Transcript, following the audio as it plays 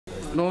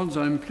Lords,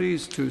 I'm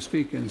pleased to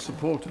speak in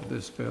support of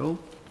this bill.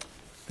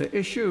 The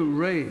issue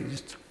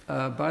raised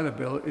by the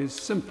bill is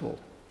simple.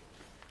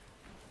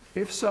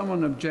 If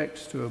someone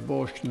objects to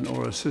abortion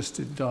or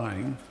assisted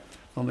dying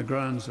on the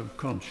grounds of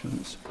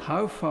conscience,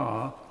 how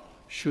far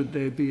should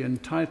they be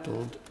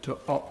entitled to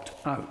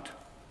opt out?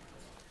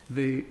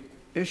 The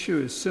issue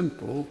is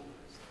simple,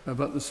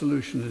 but the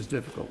solution is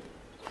difficult.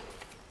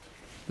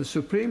 The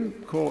Supreme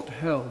Court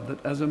held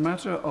that as a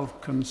matter of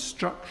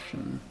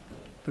construction,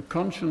 the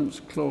Conscience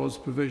Clause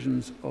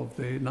provisions of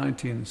the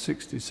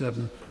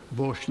 1967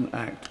 Abortion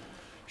Act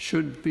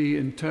should be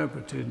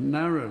interpreted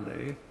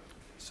narrowly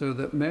so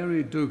that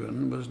Mary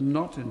Dugan was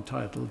not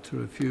entitled to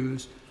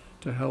refuse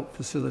to help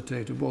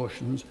facilitate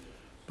abortions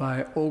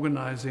by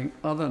organising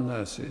other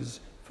nurses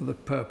for the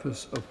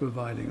purpose of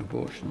providing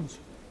abortions.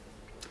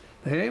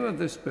 The aim of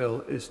this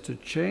bill is to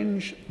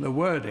change the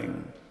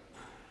wording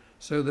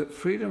so that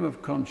freedom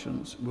of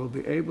conscience will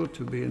be able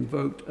to be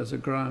invoked as a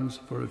grounds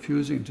for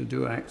refusing to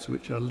do acts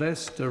which are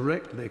less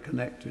directly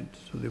connected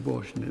to the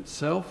abortion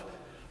itself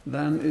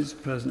than is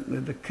presently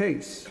the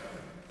case.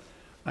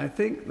 I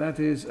think that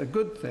is a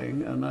good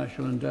thing, and I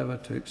shall endeavour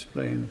to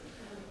explain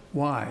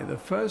why. The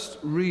first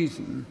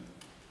reason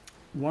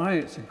why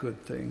it's a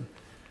good thing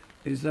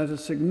is that a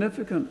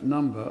significant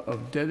number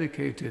of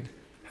dedicated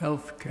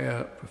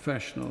healthcare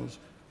professionals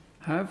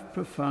have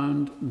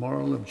profound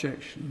moral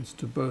objections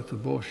to both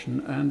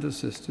abortion and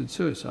assisted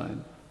suicide.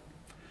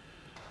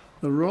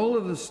 The role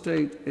of the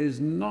state is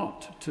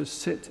not to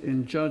sit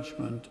in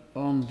judgment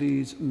on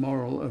these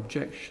moral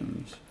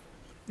objections.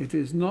 It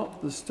is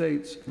not the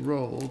state's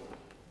role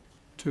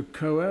to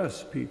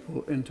coerce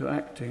people into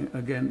acting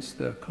against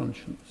their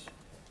conscience.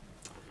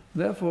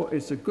 Therefore,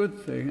 it's a good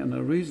thing and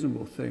a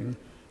reasonable thing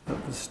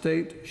that the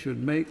state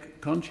should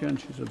make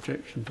conscientious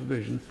objection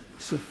provision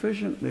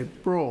sufficiently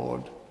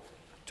broad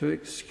to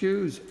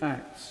excuse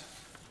acts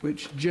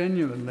which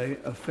genuinely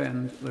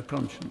offend the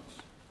conscience.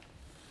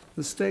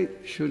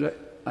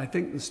 I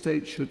think the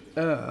state should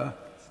err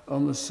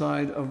on the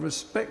side of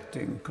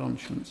respecting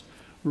conscience,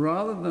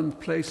 rather than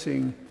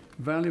placing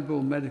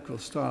valuable medical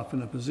staff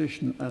in a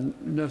position, and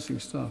nursing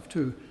staff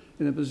too,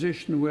 in a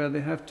position where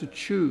they have to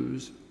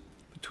choose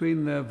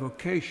between their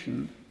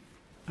vocation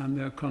and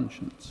their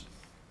conscience.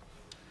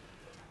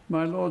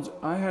 My Lords,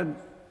 I had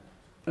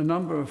a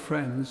number of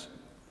friends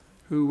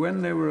who,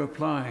 when they were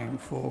applying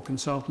for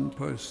consultant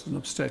posts in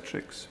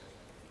obstetrics,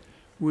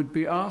 would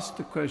be asked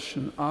the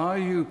question, are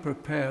you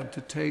prepared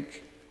to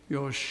take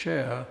your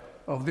share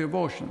of the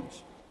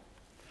abortions?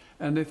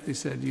 And if they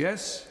said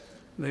yes,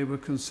 they were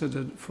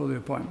considered for the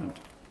appointment.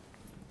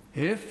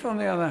 If, on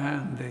the other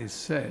hand, they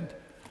said,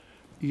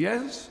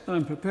 yes,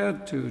 I'm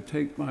prepared to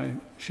take my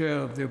share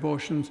of the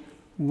abortions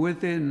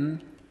within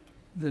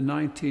the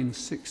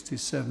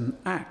 1967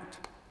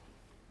 Act,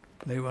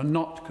 they were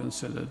not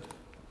considered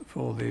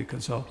for the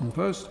consultant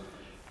post,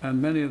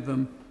 and many of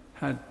them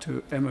had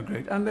to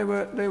emigrate. And they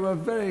were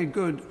very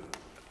good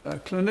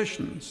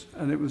clinicians,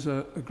 and it was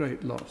a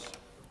great loss.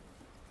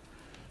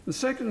 The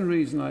second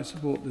reason I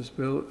support this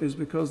bill is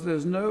because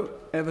there's no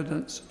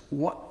evidence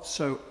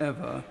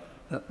whatsoever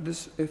that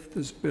if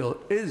this bill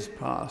is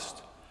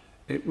passed,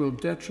 it will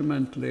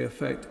detrimentally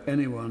affect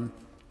anyone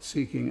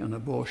seeking an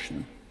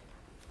abortion.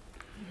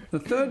 The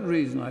third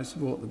reason I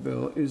support the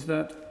bill is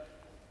that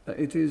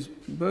it is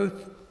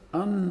both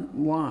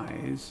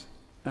unwise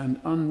and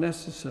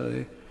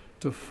unnecessary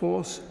to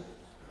force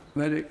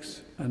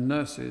medics and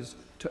nurses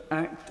to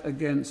act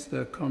against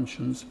their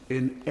conscience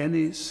in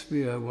any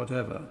sphere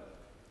whatever.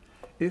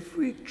 If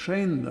we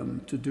train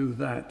them to do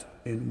that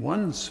in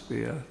one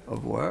sphere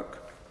of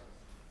work,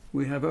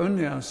 we have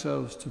only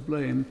ourselves to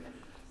blame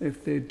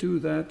if they do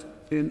that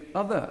in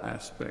other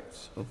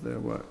aspects of their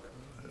work.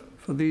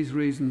 For these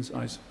reasons,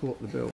 I support the bill.